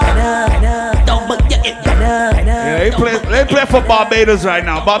They play for Barbados right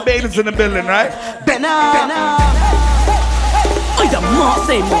now. Barbados in the building, right? Oh, the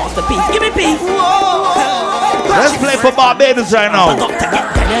masterpiece. Give me peace. Let's play for Barbados right now.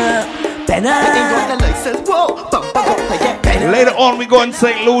 Later on, we go in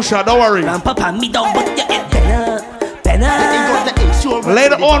St. Lucia. Don't worry. Later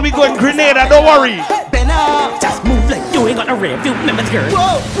on, we go in Grenada. Don't worry. Just move like you ain't got a review. Remember, girl.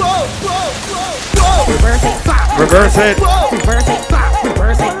 Reverse it, clap. Reverse it. Reverse it, clap.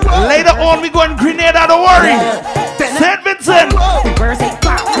 Reverse it. Later on, we go in Grenada. Don't worry. St. Vincent. Reverse it,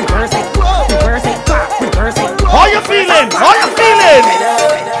 clap. Reverse it. Reverse it, clap. Reverse it. How you feeling? How you feeling?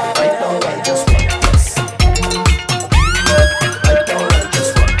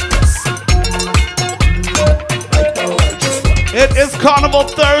 It is Carnival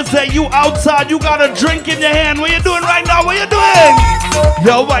Thursday. You outside, you got a drink in your hand. What you doing right now? What you doing?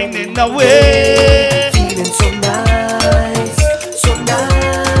 You're whining away. Feeling so nice, so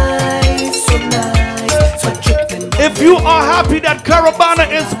nice, so nice. So dripping. If you are happy that Caravana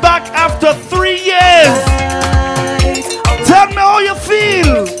is back after 3 years, tell me how you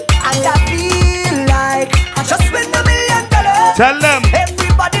feel. And I feel like I just win $1 million. Tell them.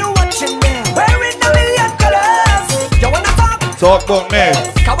 Everybody watching me, wearing $1 million. You wanna talk about me,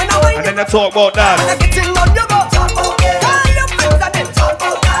 and then they talk about that.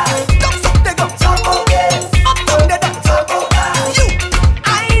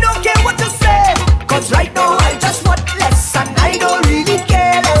 I don't care what you say, 'cause right now I just want less, and I don't really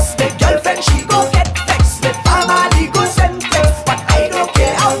care less. The girlfriend she go get vexed, the family go send text, but I don't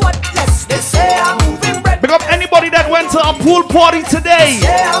care how what less. They say I'm moving bread. Pick up anybody that went to a pool party today. They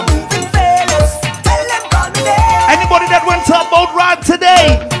say I'm moving fearless. Tell them call me there. Anybody that went to a boat ride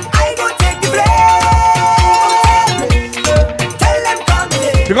today. I go take the blame. Tell them call me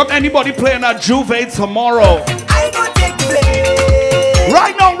there. Pick up anybody playing at Juve tomorrow. I go take the blame.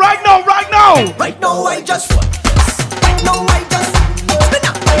 Right now, right now, right now. Right now I just want. Right now I just.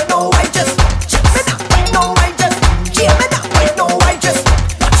 Right now I just. Right now I just. Right now I just.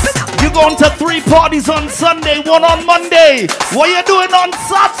 You going to 3 parties on Sunday, 1 on Monday. What you doing on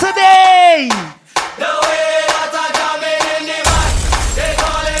Saturday? The way that I jam in the band, they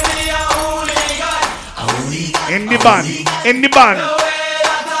calling me a hooligan. In the band, in the band. The way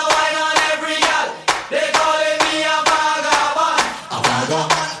that I wine on every girl, they calling me a vagabond. A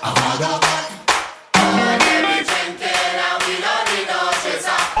vagabond.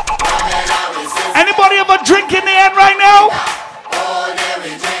 Anybody have a drink in the air right now?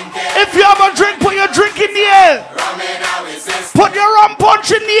 If you have a drink, put your drink in the air. Put your rum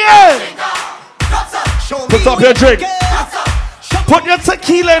punch in the air. Put up your drink. Put your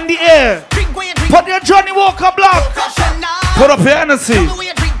tequila in the air. Put your Johnny Walker Black. Put up your Hennessy.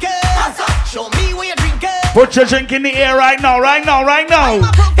 Put your drink in the air right now, right now, right now.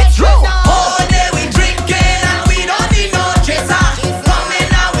 It's true. All day we drinking and we don't need no chaser.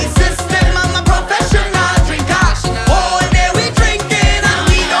 Coming out with system, I'm a professional drinker. All day we drinking and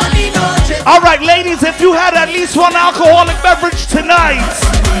we don't need no chaser. All right, ladies, if you had at least one alcoholic beverage tonight,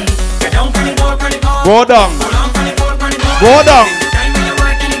 go down. Go down.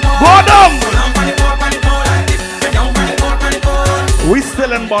 Go down. We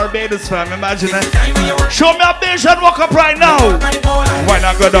still in Barbados, fam. Imagine it. Show me a Bayesian walk up right now. Why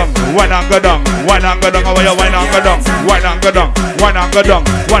not go down? Why not go down? Why not go down? Why not go down? Why not go down? Why not go down?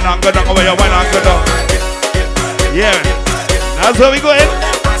 Why not go down? Why not go down? Yeah, that's where we going.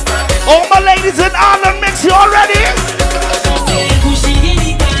 All my ladies in Ireland, mix you already?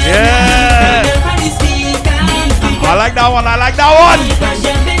 Yeah. I like that one. I like that one.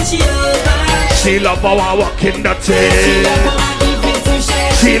 She love how I walk in the tail.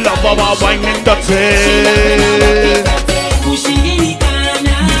 She love how I wine in the tail.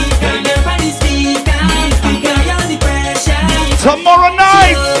 Tomorrow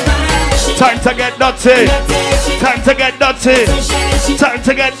night, time to get dirty. Time to get dirty. Time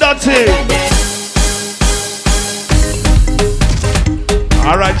to get dirty.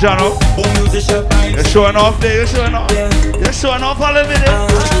 All right, Jono. You're showing off there. You're showing off. You're showing off all of it.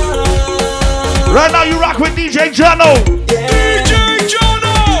 Right now, you rock with DJ Jono. DJ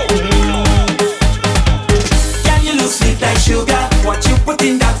Jono. Can you look sweet like sugar? What you put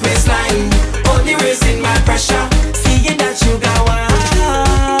in that waistline? Only raising my pressure. Seeing that sugar wine.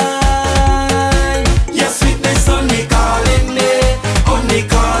 Your sweetness only calling me. Only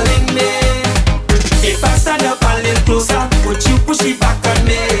calling me. If I stand up a little closer, would you push it back on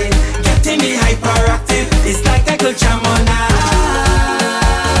me? Getting me hyperactive. It's like I could jam all night.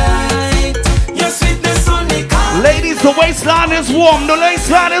 Your sweetness only calling. Ladies, the waistline is warm. The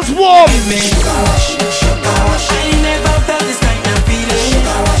waistline is warm. never felt this kind of feeling.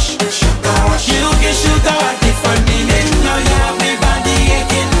 You can shoot out different meaning. Now you have me body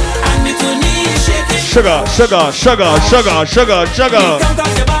aching and me two knees shaking. Sugar, sugar, sugar, sugar, sugar, sugar. Come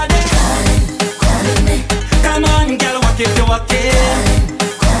touch your body. Come on, girl, walk it to walk it.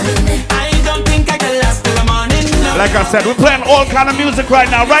 I don't think I can last till the morning. No. Like I said, we're playing all kind of music right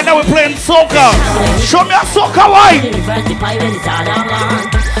now. Right now we're playing soca. Show me a soca white.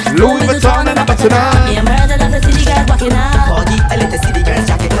 Louis Vuitton and number 9.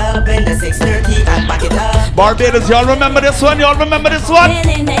 Barbados, y'all remember this one? Y'all remember this one?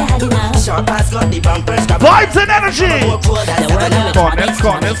 Vibes and energy.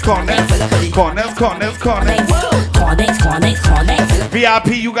 Corners. VIP,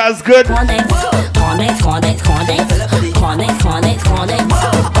 you guys good?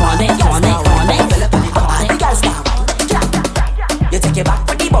 You take it back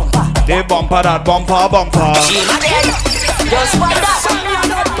for the bumper. They bumper that bumper. Just what that.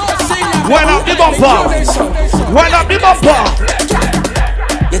 Wind up the bumper. Wind up the bumper.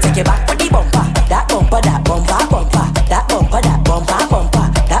 You take it back for the bumper. That bumper, that bumper, bumper. That bumper, that bumper,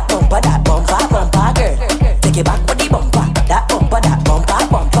 bumper. That bumper, that bumper, bumper, girl. Take it back for the bumper. That bumper, that bumper,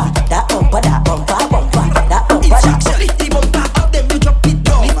 bumper. That bumper, that bumper, bumper. That bumper, that bumper. Lift the bumper out, then you drop it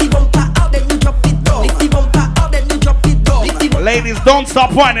down. Lift the bumper out, then you drop it down. Lift the bumper out, then you drop it down. Ladies, don't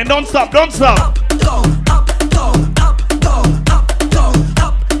stop whining. Don't stop. Don't stop. Up, down, up, down, up, down, up, down,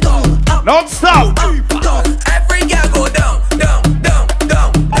 up, down, up. Don't stop. Every girl go down, down, down,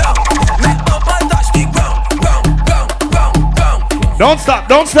 down, down. Make up and touch the ground, ground, ground, ground, ground. Don't stop.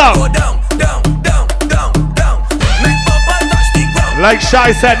 Don't stop. Go down, down, down, down, down. Make up and touch the ground. Like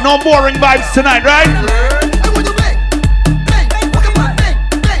Shy said, no boring vibes tonight, right?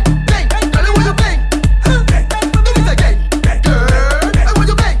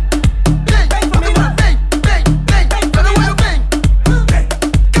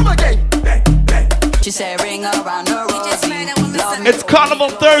 It's Carnival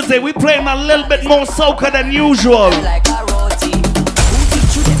Thursday. We playing a little bit more soca than usual.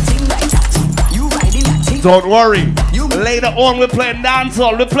 Don't worry. Later on, we're playing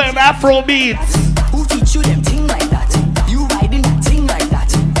dancehall. We're playing Afro beats.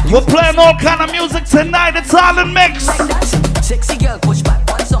 We're playing all kind of music tonight. It's all in mix. Sexy girl, push back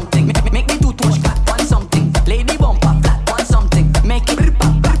on something. Make me do touch back on something. Lady bumper flat on something. Make it rip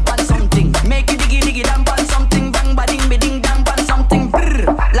on something. Make it diggy damp on something. Bang ba ding ding damp on something. Brr,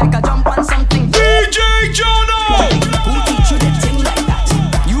 like a jump on something. DJ Jonah! Who teach you that thing like that?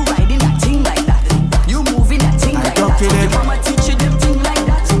 You riding that thing like that? You moving that thing like that? Your mama teach you them thing like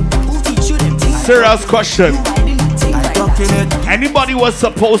that? Who teach you them thing like that? Serious question. You riding that thing like that? Anybody was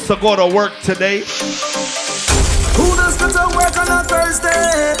supposed to go to work today? Who does go to work on a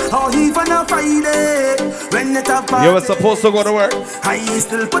Thursday or even a Friday? When it have You were supposed to go to work, I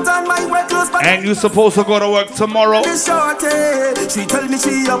still put on my work clothes, but and you supposed to go to work tomorrow. the shorty, she tell me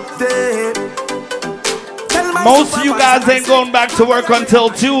she up there. Tell my Most of you guys ain't going back to work until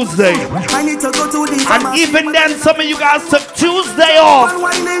Tuesday. I need to go to the And pharmacy. even then, some of you guys took Tuesday off. I'm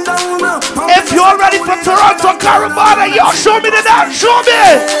winding down. If you're ready for Toronto Caravana, yo, show me the dance, show me.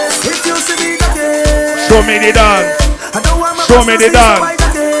 If you see me again, Show me the dance. I don't want my Show me the boss to see, dance. so I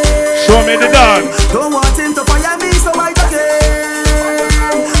got it. Show me the dance. Don't want him to fire me, so I got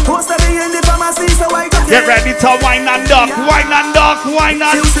it. Post me in the pharmacy, so I got it. Get ready to wine and duck, wine and duck, wine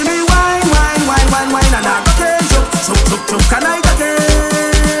and. You see me wine, and I got it. Choke, and I got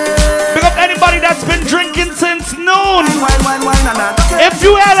it. Pick up anybody that's been drinking since noon. Wine, and I got it. If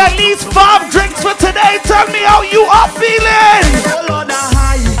you had at least 5 drinks for today, tell me how you are feeling.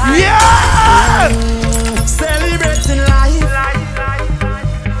 Yeah! Celebrating life.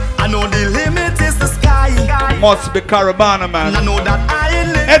 I know the limit is the sky. Must be Caravana, I man. know that I ain't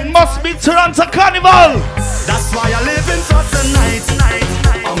living. It must be Toronto Carnival. That's why I live in for tonight.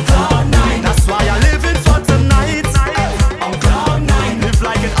 On cloud nine. That's why I live in for tonight. On cloud nine. Live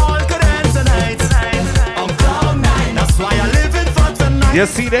like it all could end tonight. On cloud nine. That's why I live in for tonight. You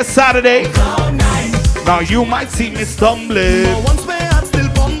see this Saturday? Cloud nine. Now you might see me stumbling. Once my heart still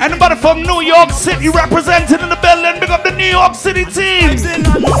pumping. Anybody from New York City represented in the building? Big up the New York City team. And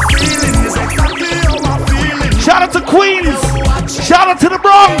I'm not feeling is exactly how I'm feeling. Shout out to Queens. Shout out to the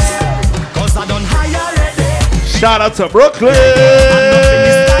Bronx. Cause I don't hire already. Shout out to Brooklyn.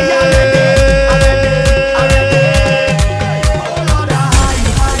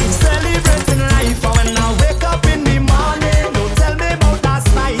 Celebrating life. And when I wake up in the morning, don't tell me about last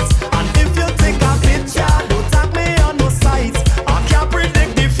night. And if you take a picture, don't tag me on no site. I can't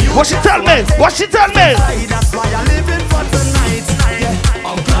predict the future. What she tell me? What she tell me? That's why I live in for tonight.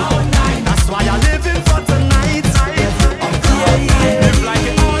 On cloud nine. That's why I live in for tonight.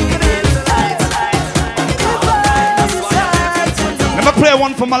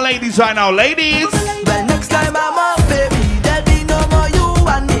 one for my ladies right now. Ladies. Well, next time I'm up, baby, there'll be no more you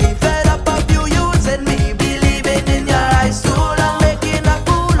and me. Fed up of you using me, believing in your eyes too long, making a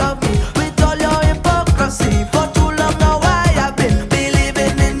fool of me with all your hypocrisy. For too long now I have been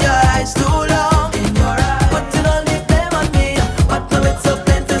believing in your eyes too long. In your eyes, putting all the blame on me, but now it's so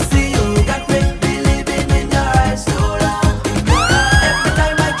plain to see you got me believing in your eyes too long. Every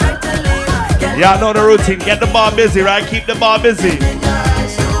time I try to leave, Y'all know the routine. Get the bar busy, right? Keep the bar busy.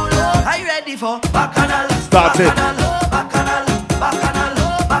 are you ready for bacchanal? Start it.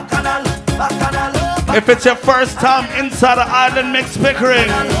 If it's your first time inside the Island Mix Pickering,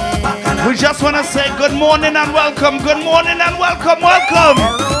 we just want to say good morning and welcome. Good morning and welcome, welcome.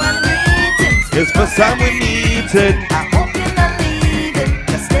 It's first time we meet it. I hope you're not leaving.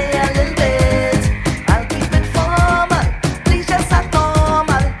 Just stay a little bit. I'll keep it formal. Please just act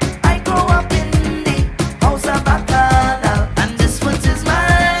normal. I grew up in the house of Bacchanal, and this foot is mine.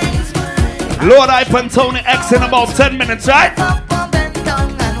 Lord Hype and Tony X in about 10 minutes, right? Up, bend down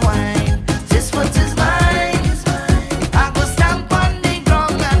and wine. This foot is mine. I go stamp on the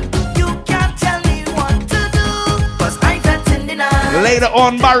ground, and you can't tell me what to do. 'Cause I felt in the night. Later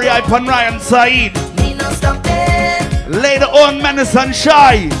on, Barry Hype and Ryan Saeed. Me no stop there. Later on, Menace and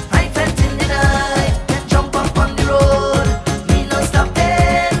Shy. I felt in the night, and jump up on the road. Me no stop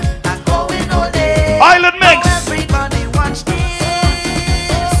there, I'm going all day. Island Mix. Now everybody watch this.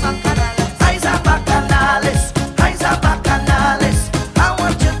 Eyes are Bacchanales, eyes are Bacchanales. I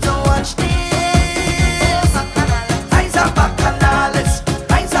want you to watch this. Eyes are Bacchanales,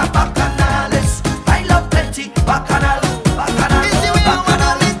 eyes are Bacchanales. I love plenty Bacchanal, Bacchanal,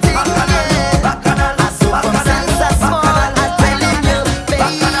 Bacchanal, Bacchanal, Bacchanal,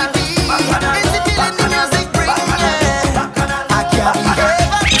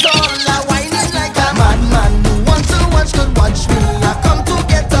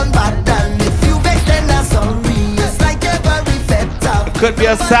 Could be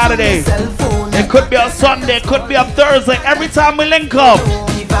a Saturday. It could be a Sunday. It could be a Thursday. Every time we link up.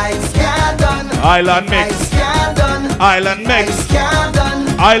 Island Mix. Island Mix.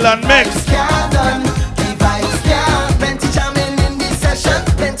 Island Mix.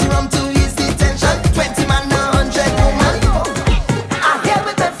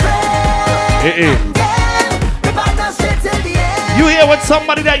 You here with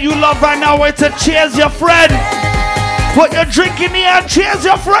somebody that you love right now, where to cheers your friend. Put your drink in the air, cheers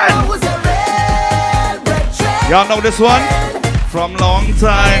your friend. Y'all know this one? From long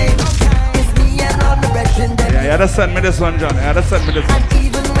time. Yeah, you had to send me this one, John. You had to send me this one. And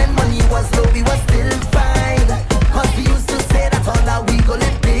even when money was low, we was still fine. 'Cause we used to say that all that we go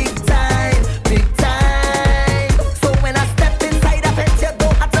live big time, big time. So when I step inside, I bet you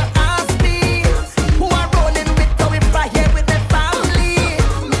don't have to ask me who I rolling with, or if I here with the family.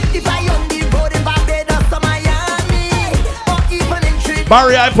 If I on the road in Barbados or Miami, or even in Trinidad.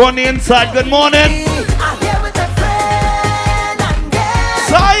 Barry Hype on the inside, good morning. I'm here with a friend and girl.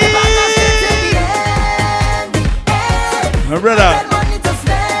 Saeed! If I not stay till the end, the end. My brother. Money to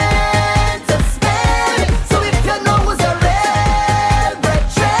spend, to spend. So if you know who's a real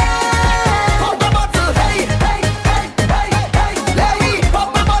veteran, pop my bottle, hey, hey, hey, hey, hey. Larry, pop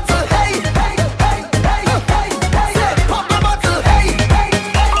my bottle, hey, hey, hey, hey, hey, hey. Say, pop my bottle, hey, hey,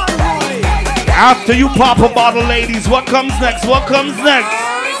 hey, hey, hey. After you pop a bottle, ladies, what comes next? What comes next?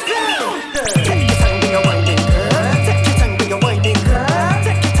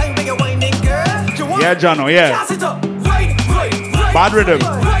 Yeah, Jono, yeah. Bad rhythm.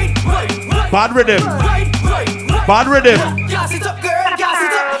 Bad rhythm. Bad rhythm. Gas it up, girl, gas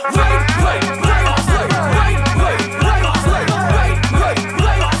it up.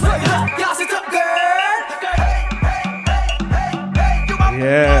 Gas it up, girl.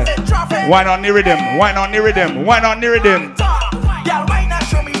 Yeah. Wine on the rhythm. Wine on the rhythm. Wine on the rhythm. Girl, wine and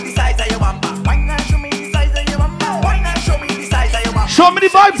show me the size of your bumper. Wine and show me the size of your bumper. Wine and show me the size of your bumper. Show me the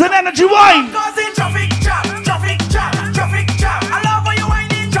vibes and energy wine. Causing traffic jam, traffic jam, traffic jam. I love how you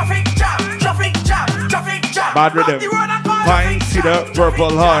whining. Traffic jam, traffic jam, traffic jam. Bad rhythm. Pine, cedar,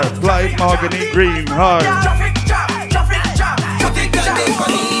 purple heart. Light, mahogany, green heart. Traffic jam, traffic jam. Traffic jam is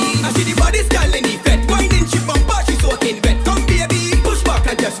funny. I see the body's girl in the vet. Whining chip on bar, she's soaking wet. Come baby, push back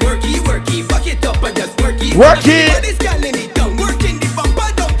and just worky, worky. Back it up and just worky. Work it. Body's girl in it down, working the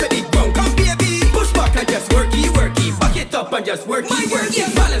bumper down to the ground. Come baby, push back and just worky, worky. Back it up and just worky, worky.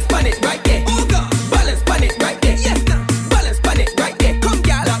 Balance pan it right there. Oh God, balance pan it right there. Yes, now. Balance pan it right there. Come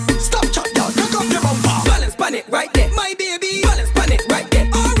girl, stop chop down, cock up your bumper. Balance pan it right there, my baby. Balance pan it right there.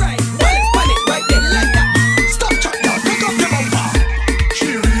 All right, balance pan it right there like that. Stop chop down, cock up your bumper. She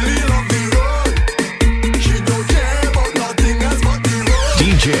really love the road. She don't care about nothing else but the road.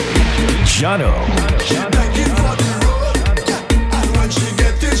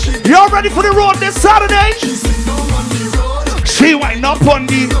 ready for the road this Saturday? She wind up on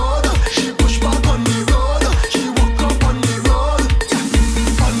the road. She push back on the road. She walk up on the road.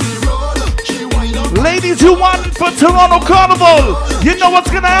 On the road. She wind up. Ladies, you want for Toronto Carnival? You know what's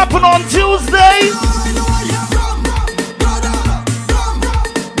gonna happen on Tuesday?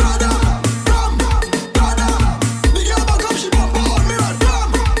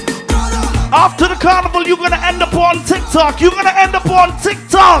 After the carnival, you're gonna end up on TikTok. You're gonna end up on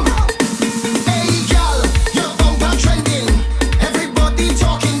TikTok. Hey, girl, your bumper trending. Everybody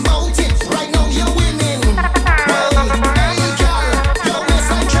talking about it. Right now, you're winning. Well, hey, girl, your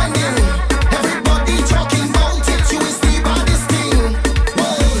waistline trending. Everybody talking about it. You is the baddest thing.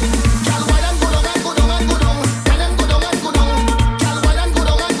 Well, girl, why don't go down and go down and go down? Why don't go down and go down? Girl, why don't go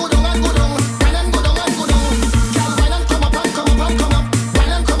down and go down and go down? Why don't go down and go down? Girl, why don't come up and come up and come up? Why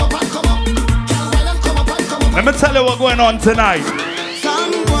don't come up and come up? Let me tell you what's going on tonight.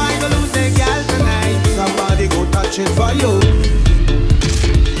 Some boy go lose their girl tonight. Somebody go touch it for you.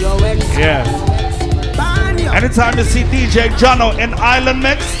 Your ex. Yeah. Anytime you see DJ Jono in Island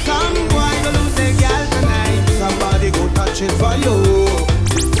Mix. Some boy go lose their girl tonight. Somebody go touch it for you.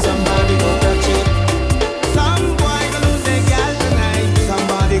 Somebody go touch it. Some boy go lose their girl tonight.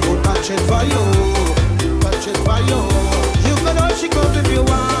 Somebody go touch it for you. Touch it for you. You can know she goes if you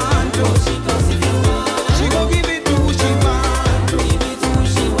want to. She go give it to who she want to.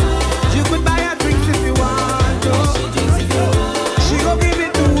 You could buy her drinks if you want to. She go give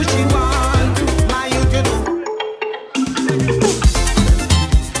it to who she want to. My you can do.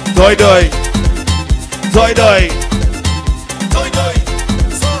 Doi doi. Doi doi.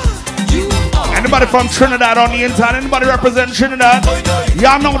 Anybody from Trinidad on the inside? Anybody represent Trinidad?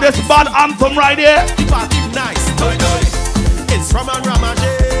 Y'all know this bad anthem right here? The party nice. It's Raman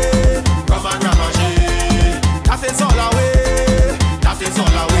Ramaje. Raman Ramaje. That is all away. That is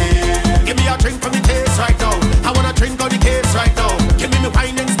all away. Give me a drink from the case right now. I want a drink on the case right now. Give me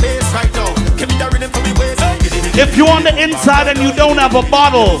wine in space right now. Give me the rhythm from the waist. If you're on the inside and you don't have a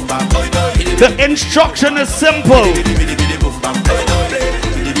bottle, the instruction is simple.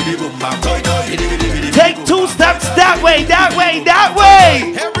 Take 2 steps that way, that way, that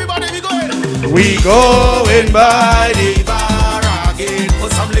way. Everybody we going. We going by the Bar again.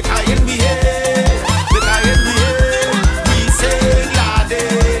 Put some liquor in me head. Liquor in me head. We say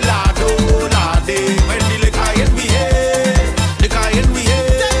lade, lado, lade. When the liquor in me head. Liquor in me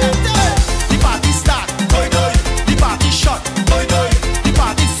head. The party start. Doi doi. The party shot. Doi doi. The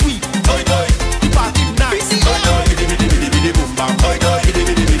party sweet. Doi doi. The party nice. Doi doi. Bidi bidi bidi bidi boom bam. Doi doi. Bidi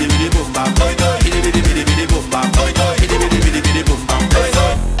bidi bidi bidi boom bam. Doi doi. Bidi bidi bidi bidi boom bam. Doi doi. Bidi bidi bidi bidi boom bam. Doi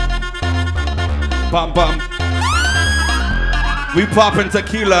doi. Bam bam. We popping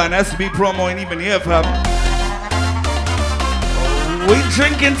tequila and SB promo ain't even here, fam. We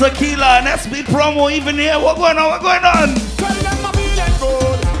drinking tequila and SB promo even here. What going on? What going on? Tell them I'm feeling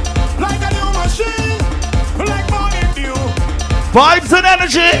good. Like a new machine. Like morning dew. Vibes and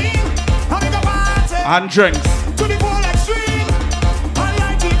energy Having a party. and drinks. To the full extreme. I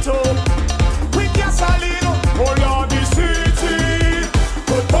like it all. With gasoline. All on the city.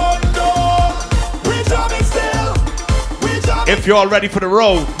 Put Bondo. We jamming still. We jamming. If you're all ready for the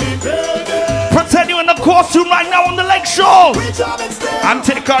road, Building. pretend you're in the costume right now on the lake shore We jamming still. and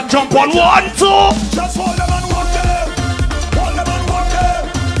take a jump on 1, 2. Just hold them and walk them. Hold them and walk them.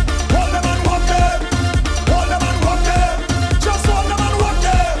 Hold them and walk them. Hold them and walk them. Just hold them and walk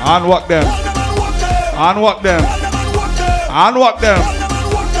them. And walk them. Hold them and walk them. And walk them. Hold them and walk them. And walk them. Hold them and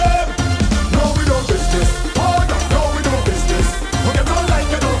walk them. No, we don't business. Hold up, no, we don't business. We get on like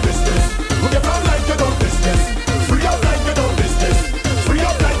you don't business. We get on like you don't business. Free up like you don't business. Free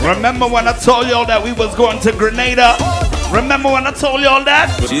up like you Remember when I told y'all that we was going to Grenada? Remember when I told y'all that?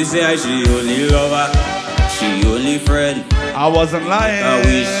 She say she only lover, she only friend. I wasn't I lying.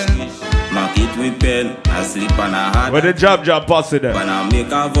 wish, mark it with pen. I sleep on a heart Where the job posse there? when I make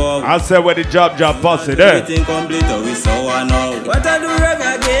a vow. I said where the job posse there. Everything complete, we so I know. What I do wrong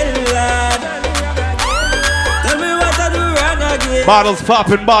again, lad? Tell me what I do wrong again. Bottles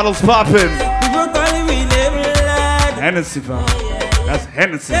popping, bottles popping. People calling me name, lad. Hennessy, fam. That's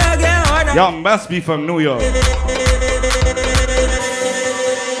Hennessy. Yeah, again, what I- Y'all must be from New York.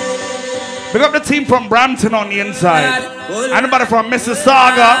 Pick up the team from Brampton on the inside. Anybody from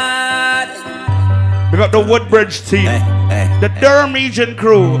Mississauga? Pick up the Woodbridge team. The Durham region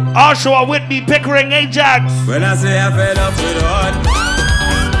crew. Oshawa, Whitby, Pickering, Ajax. When I say I fed up with heart,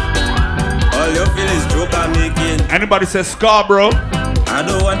 all you feel is joke I'm making. Anybody say Scarborough? I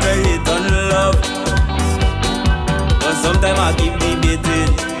don't want to hate on love, but sometimes I keep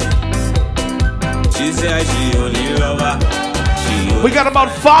debating. She say she only lover, she We got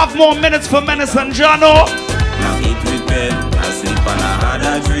about 5 more minutes for Menace and Jono. Now eat with bed, I sleep and I had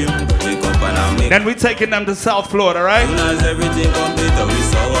a dream. Wake up and I make. Then we taking them to South Florida, right? Soon as everything complete, we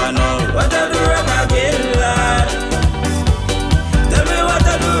saw one out. What I do wrong again, lad? Tell me what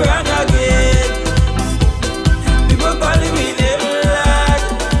I do wrong again. People calling me name, lad.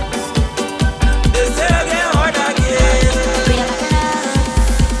 They say I get hard again.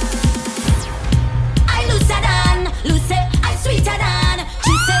 I looser than, loose, I sweeter than.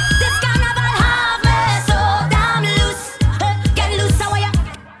 She said this carnival have me so damn loose. Get loose, how ya?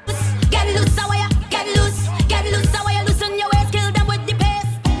 Get loose, how ya? Get loose, how ya? Loosen your waist, kill them with the pace.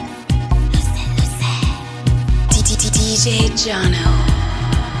 DJ Jono.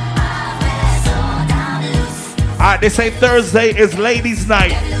 Alright, they say Thursday is ladies'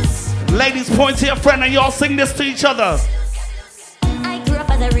 night. Ladies, point to your friend and y'all sing this to each other. I grew up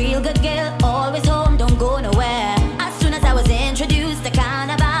as a real good girl, always home, don't go nowhere. As soon as I was introduced to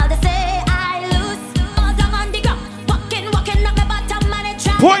carnival, they say I lose. All down on the ground, walking up my bottom and it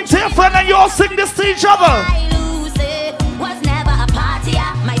try. Point to your friend and y'all sing this to each other. I lose it. Was never a party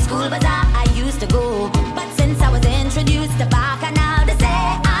at my school bazaar I used to go. But since I was introduced to Bacchanal, they say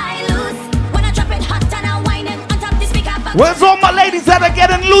I lose. When I drop it hot and I whine it on top the speaker box. Where's all my ladies that are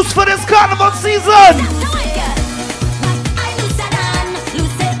getting loose for this carnival season? I looser than,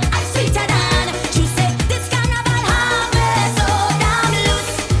 loose it, I sweeter than. She said this carnival have me so damn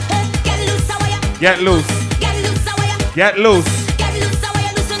loose. Get loose, how ya? Get loose. Get loose, how ya? Get loose. Get loose, how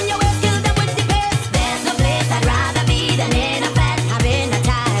ya? Loosen your waist, kill them with the pace. There's no place I'd rather be than in a bed, having a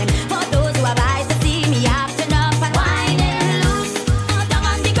time. For those who have eyes to see me acting up and whining loose. All down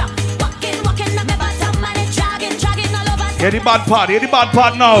on the ground, walking up my bottom and it dragging all over. Hear the bad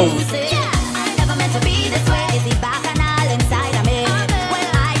part now. Yeah, I never meant to be this way. Is the Bacchanal inside of me? When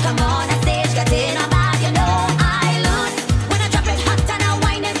I come on a stage, get in a bag, you know I lose. When I drop it hot and I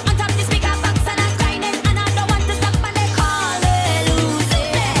whine it on top the speaker box and I grind it and I don't want to stop and they call me lose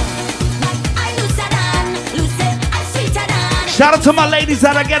it. I looser than, loose it, I sweeter than. Shout out to my ladies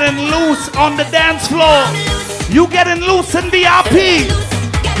that are getting loose on the dance floor. You getting loose in VIP.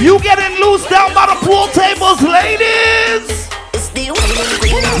 You getting loose down by the pool tables, ladies.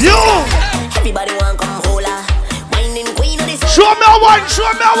 You. Everybody want come hold her. Whining queen of this. Show me a wine. She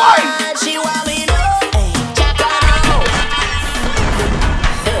want me to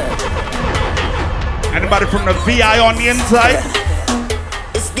Anybody from the VI on the inside?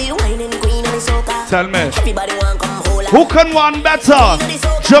 It's the whining queen of the soca. Tell me. Everybody want come hold her. Who can one better?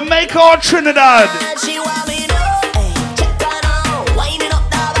 Jamaica or Trinidad? She want me to check her now. Whining up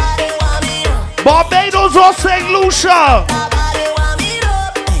the body, want me to. Barbados or St. Lucia?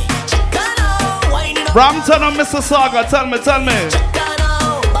 Brampton or Mississauga? Tell me.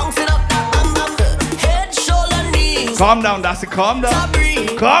 Calm down, Dassy, calm down.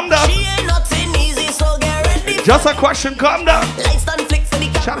 Calm down. Just a question, calm down.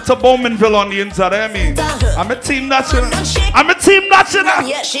 Shout out to Bowmanville on the inside, I mean. I'm a team national. Yeah,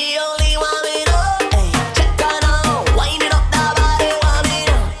 she only want me to check her now. Winding up the body, want me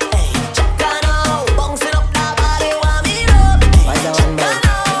to check her now. Bouncing up the body, want me to.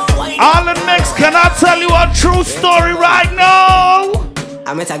 Alan Mix, can I tell you a true story right now?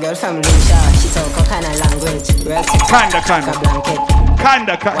 I met a girl from Lucia. She talk a kind of language. Real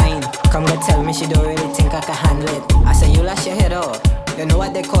Kinda. Wine. Come go tell me she don't really think I can handle it. I say you lash your head out. You know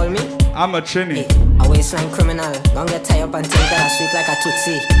what they call me? I'm a chinny. A waistline criminal. Gonna get tied up and think that I sweet like a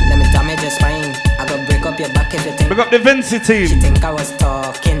tootsie. Let me damage your spine. I go break up your back if you think. Pick up the Vinci She team. think I was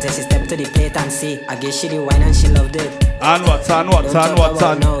tough. Came till she stepped to the plate and see. I gave she the wine and she loved it. And what?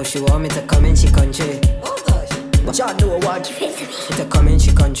 No, she want me to come in she country. Oh gosh, But y'all know what? She to come in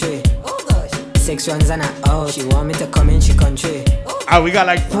she country. oh gosh. 6 runs and a out. She want me to come in she country. We got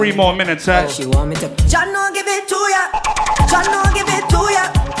like 3 more minutes, eh? She want me to. John no give it to ya. John no give it to ya.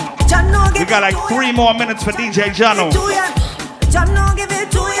 John no give We got like 3 more minutes for DJ Jono. John no give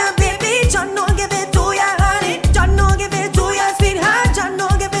it to ya, baby. John no give it to ya, honey. John no give it to ya, sweetheart. John no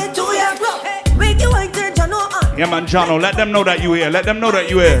give it to ya. Wake you right there, John no. Yeah, man, Jono, let them know that you here. Let them know that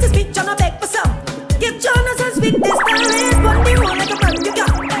you here. To speak, John no beg for some. Give John a some sweet this time. One day more like a brand you got.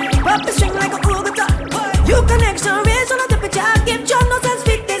 Pop the string like a guitar. You connection raise on a temperature. Give John a some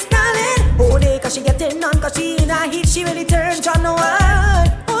sweet this darling. Oh, they cause she getting on, cause she in a heat. She really turn John no on.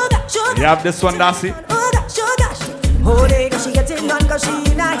 Oh, that sugar. You have this one, Dassy? Oh, that sugar. Oh, they cause she getting on, cause she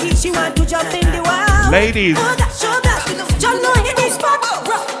in a heat. She want to jump in the wild. Ladies. Oh, that sugar. John no hit this spot.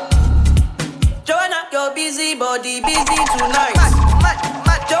 Joanna, your busy body, busy tonight.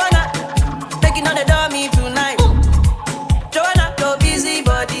 Joanna, taking on the dummy tonight. Joanna, your busy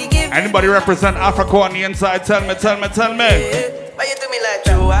body, give Anybody represent Africa on the inside? Tell me. Yeah. Why you do me like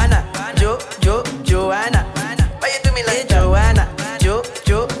Joanna? Joanna. Why you do me like Joanna?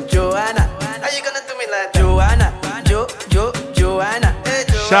 Joanna. How you gonna do me like Joanna? Joanna. Hey,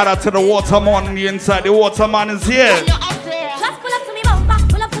 Joanna. Shout out to the waterman on the inside. The waterman is here. Just pull up to me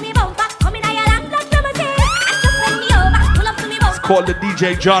bumper. Come in your land, love to me say. And just bend me over, pull up to me bumper. It's called the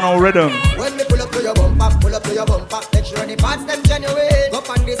DJ Jono Rhythm. When me pull up to your bumper, make sure the parts them genuine. Up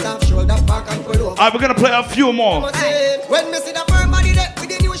on this half shoulder back and pull over. Alright, we're gonna play a few more. When me see the firm body there with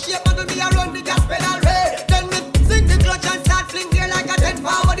the new shape, and me around the gas pedal red. Then me sing the clutch and start fling gear like a 10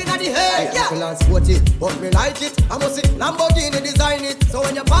 forward in the head. Yeah. And sporty, but me like it. I must see Lamborghini design it. So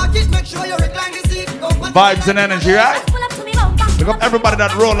when you park it, make sure you recline the seat. Vibes and energy, right? Just pull up to me bumper. Pick up everybody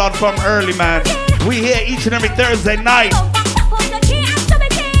that roll out from early, man. We here each and every Thursday night.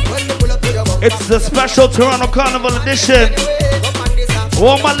 It's the special Toronto Carnival edition.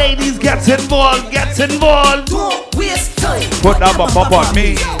 All my ladies gets involved. Don't waste time. Put that bump up on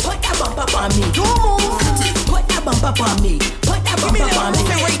me. Put that bump up on me. Don't move. Put that bump up on me. Put that bump up on me.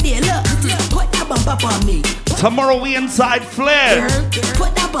 Right there, look. Put that bump up on me. Tomorrow we inside Flair.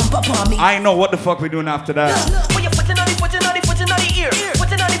 Put that bump up on me. I know what the fuck we doing after that. Put your foot in on the ear. Put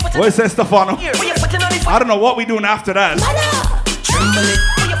it on the What is that, Stefano? ear. Put your foot in on the I don't know what we doing after that. Tremble it.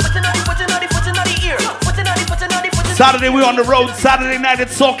 Put your foot in on the ear. Put it on the Saturday we on the road. Saturday night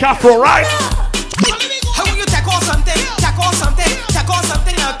it's Soca Afro, right? How will you take off something?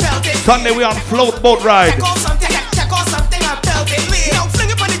 I'll pelt it. Sunday we on float boat ride. Take off something, I'll pelt it. Now fling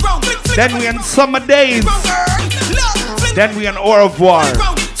it on the ground. Then we in summer days. Look, Then we in au revoir.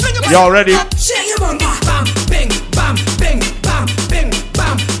 swing it. Y'all ready? Shake your bum, bam, bing, bam, bing, bam, bing,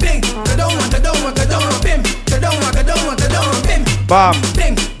 bam, bing. Ka-dong, bim. Ka-dong, bim. Bam,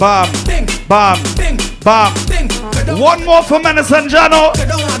 Bing, bam, bing, bam, bing, bam. bing. One more for Menace and Jano.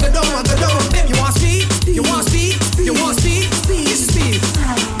 Ka-dong, bim. You want speed? You want speed? It's speed.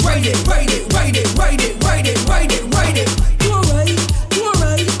 Ride it. You alright?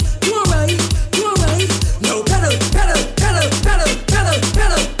 No, pedal.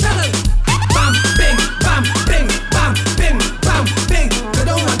 Bam, bing, bam, bing.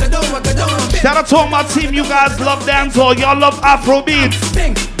 Ka-dong. Shout out to all my team. You guys love dancehall. Y'all love Afro beats.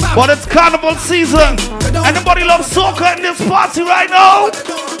 Bing, bam. But it's carnival season. Anybody love soca in this party right now?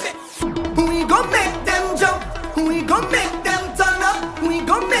 We gon' make them jump. We gon' make them turn up. We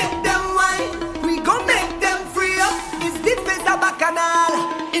gon' make them whine. We gon' make them free up. It's the face of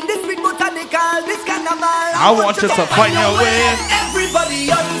Bacchanal. In this sweet botanical, this carnival. I want you to find your way.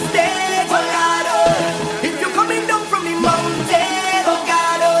 Everybody on stage, oh God, oh. If you're coming down from the mountain, oh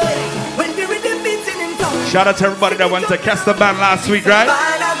God, oh. When the rhythm beating in town. Shout out to everybody that went to Kester Band last week, right?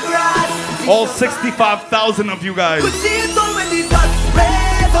 All 65,000 of you guys.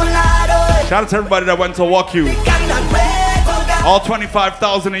 Shout out to everybody that went to Walk You. All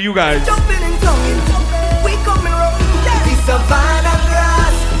 25,000 of you guys.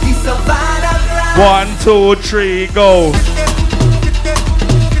 One, two, three, go.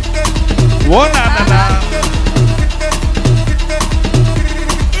 One, na.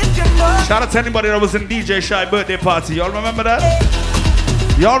 Shout out to anybody that was in DJ Shy birthday party. Y'all remember that?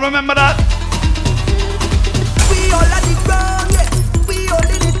 Y'all remember that? We all at the ground, yeah. We all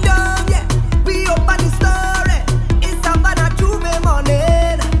in it down, yeah. We up on the story. It's Savannah Juve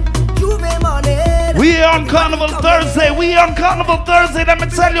morning. We here on Carnival Thursday. Let me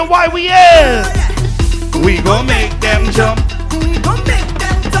tell you why we here. We gon' make them jump. We gon' make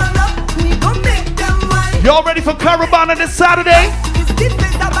them turn up. We gon' make them whine. Y'all ready for Caravana this Saturday? It's the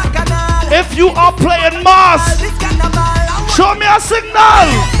face of Bacchanal. If you are playing Mass, This carnival, show me a signal.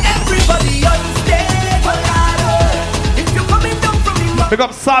 everybody on stage, oh God, oh. If you're coming down from the mountain, Big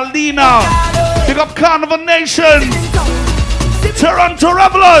up Saldina. Big up Carnival Nation. Toronto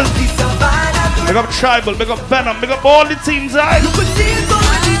Revelers. Big up Tribal. Big up Venom. Big up all the teams, right?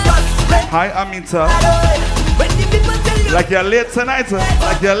 Hi, Amita. Like you're late tonight,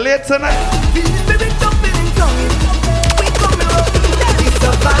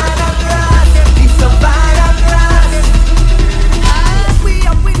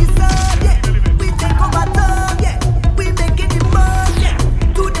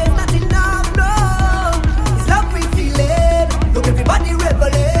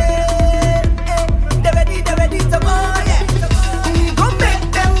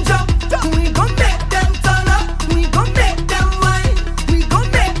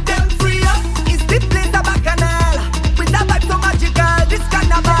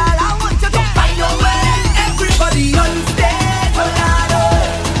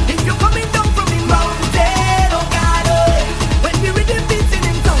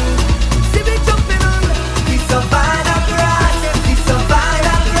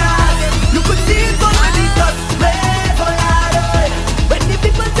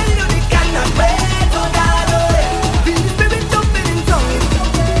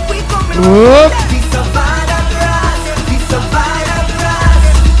 Whoop.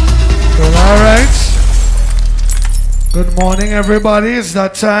 Well, all right. Good morning, everybody. It's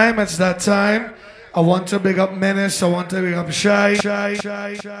that time. It's that time. I want to big up Menace. I want to big up Shy.